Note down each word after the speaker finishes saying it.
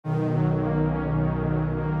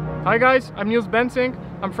Hi guys, I'm Niels Bensink.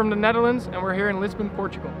 I'm from the Netherlands and we're here in Lisbon,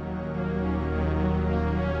 Portugal.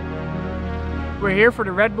 We're here for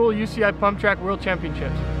the Red Bull UCI Pump Track World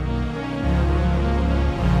Championships.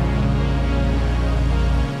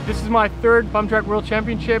 This is my third Pump Track World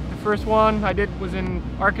Championship. The first one I did was in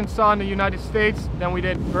Arkansas in the United States. Then we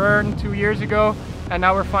did Bern 2 years ago and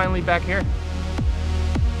now we're finally back here.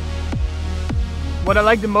 What I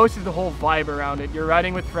like the most is the whole vibe around it. You're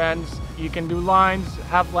riding with friends, you can do lines,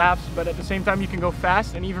 have laps, but at the same time you can go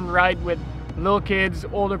fast and even ride with little kids,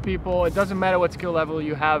 older people. It doesn't matter what skill level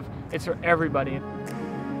you have, it's for everybody.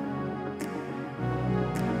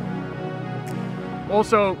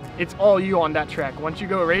 Also, it's all you on that track. Once you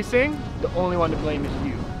go racing, the only one to blame is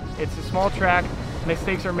you. It's a small track,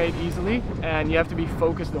 mistakes are made easily, and you have to be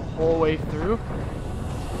focused the whole way through.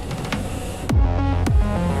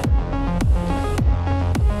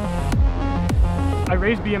 I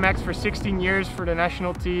raced BMX for 16 years for the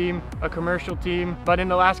national team, a commercial team, but in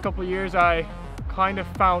the last couple of years I kind of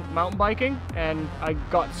found mountain biking and I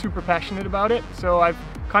got super passionate about it. So I've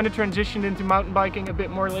kind of transitioned into mountain biking a bit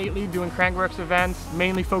more lately, doing crankworks events,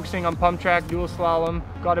 mainly focusing on pump track, dual slalom.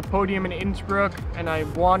 Got a podium in Innsbruck and I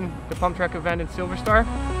won the pump track event in Silver Star.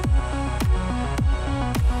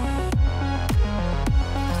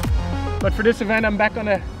 But for this event, I'm back on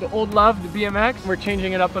the old love, the BMX. We're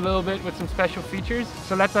changing it up a little bit with some special features.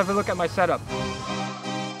 So let's have a look at my setup.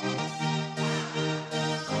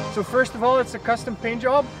 So first of all, it's a custom paint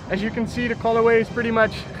job. As you can see, the colorway is pretty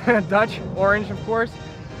much Dutch, orange of course,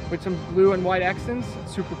 with some blue and white accents.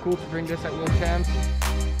 It's super cool to bring this at World Champs.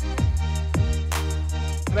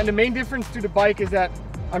 And the main difference to the bike is that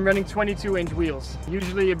I'm running 22-inch wheels.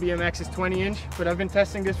 Usually a BMX is 20-inch, but I've been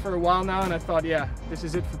testing this for a while now and I thought, yeah, this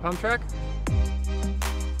is it for pump track.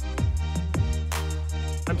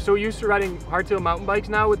 I'm so used to riding hardtail mountain bikes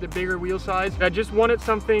now with the bigger wheel size. I just wanted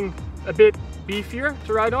something a bit beefier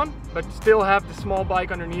to ride on, but still have the small bike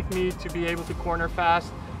underneath me to be able to corner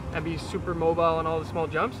fast and be super mobile on all the small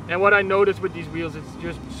jumps. And what I noticed with these wheels, it's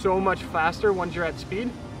just so much faster once you're at speed.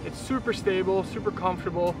 It's super stable, super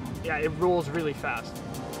comfortable. Yeah, it rolls really fast.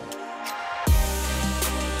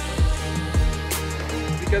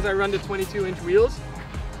 Because I run the 22-inch wheels,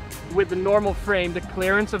 with the normal frame, the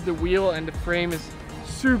clearance of the wheel and the frame is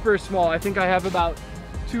super small. I think I have about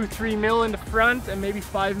 2-3 mil in the front and maybe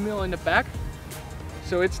 5 mil in the back.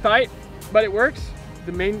 So it's tight, but it works.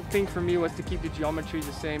 The main thing for me was to keep the geometry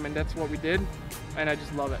the same, and that's what we did, and I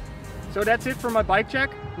just love it. So that's it for my bike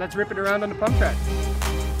check. Let's rip it around on the pump track.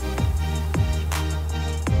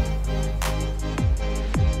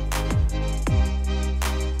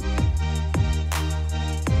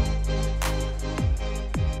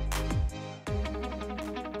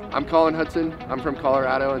 I'm Collin Hudson. I'm from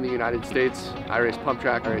Colorado in the United States. I race pump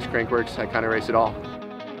track, I race crankworks, I kind of race it all.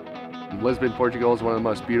 Lisbon, Portugal is one of the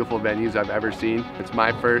most beautiful venues I've ever seen. It's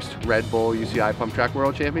my first Red Bull UCI Pump Track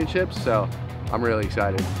World Championships, so I'm really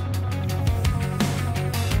excited.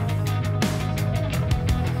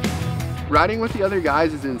 Riding with the other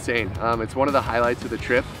guys is insane. It's one of the highlights of the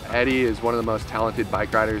trip. Eddie is one of the most talented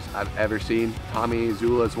bike riders I've ever seen. Tommy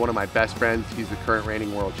Zula is one of my best friends. He's the current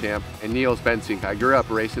reigning world champ. And Niels Bensink, I grew up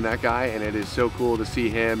racing that guy, and it is so cool to see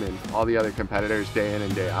him and all the other competitors day in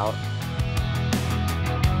and day out.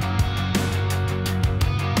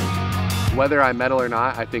 Whether I medal or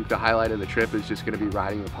not, I think the highlight of the trip is just going to be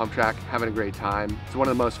riding the pump track, having a great time. It's one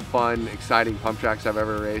of the most fun, exciting pump tracks I've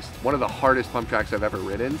ever raced. One of the hardest pump tracks I've ever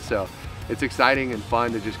ridden. So it's exciting and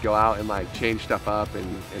fun to just go out and like change stuff up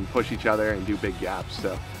and push each other and do big gaps.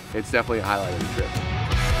 So it's definitely a highlight of the trip.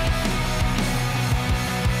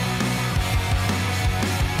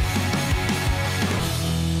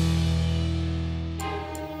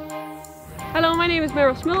 Hello, my name is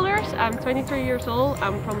Merel Smulders. I'm 23 years old.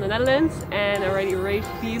 I'm from the Netherlands and I already raced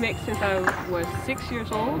BMX since I was 6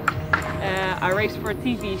 years old. I raced for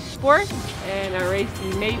TV Sport and I raced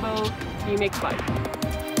the Mabo BMX bike.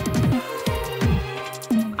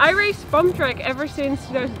 I raced pump track ever since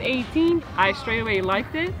 2018. I straight away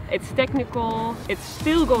liked it. It's technical, it's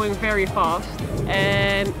still going very fast,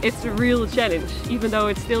 and it's a real challenge. Even though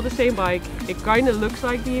it's still the same bike, it kind of looks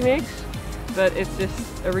like BMX, but it's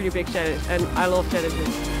just a really big challenge, and I love challenges.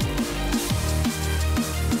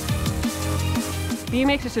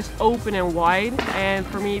 BMX is just open and wide, and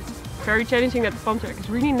for me it's very challenging that the pump track is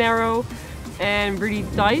really narrow and really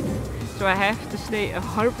tight. So I have to stay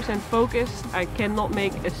 100% focused. I cannot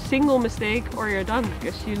make a single mistake or you're done,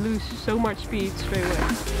 because you lose so much speed straight away.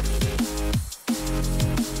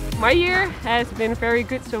 My year has been very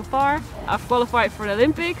good so far. I've qualified for the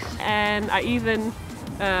Olympics and I even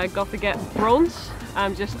got to get bronze.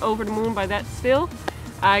 I'm just over the moon by that still.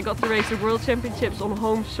 I got to race the World Championships on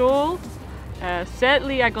home soil.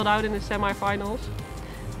 Sadly, I got out in the semi-finals,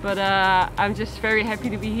 but I'm just very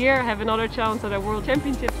happy to be here, have another chance at a World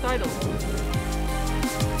Championships title.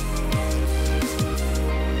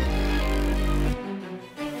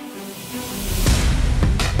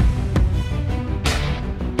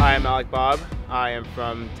 Hi, I'm Alec Bob. I am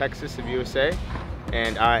from Texas of USA,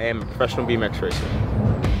 and I am a professional BMX racer.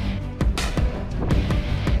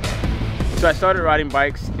 So I started riding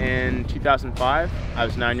bikes in 2005. I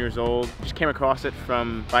was 9 years old. Just came across it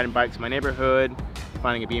from riding bikes in my neighborhood,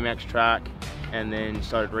 finding a BMX track, and then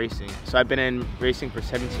started racing. So I've been in racing for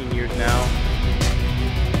 17 years now.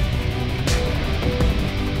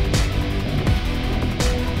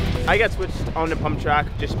 I got switched on the pump track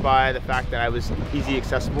just by the fact that I was easy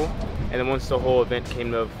accessible, and then once the whole event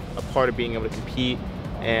came to a part of being able to compete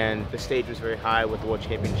and the stage was very high with the World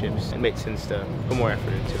Championships, it made sense to put more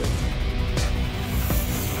effort into it.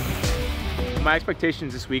 My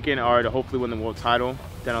expectations this weekend are to hopefully win the world title.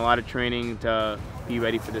 Done a lot of training to be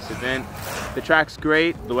ready for this event. The track's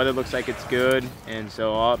great, the weather looks like it's good, and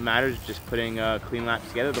so all that matters is just putting clean laps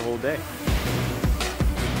together the whole day.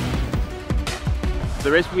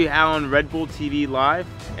 The race will be out on Red Bull TV live,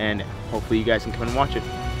 and hopefully you guys can come and watch it.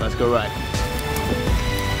 Let's go ride.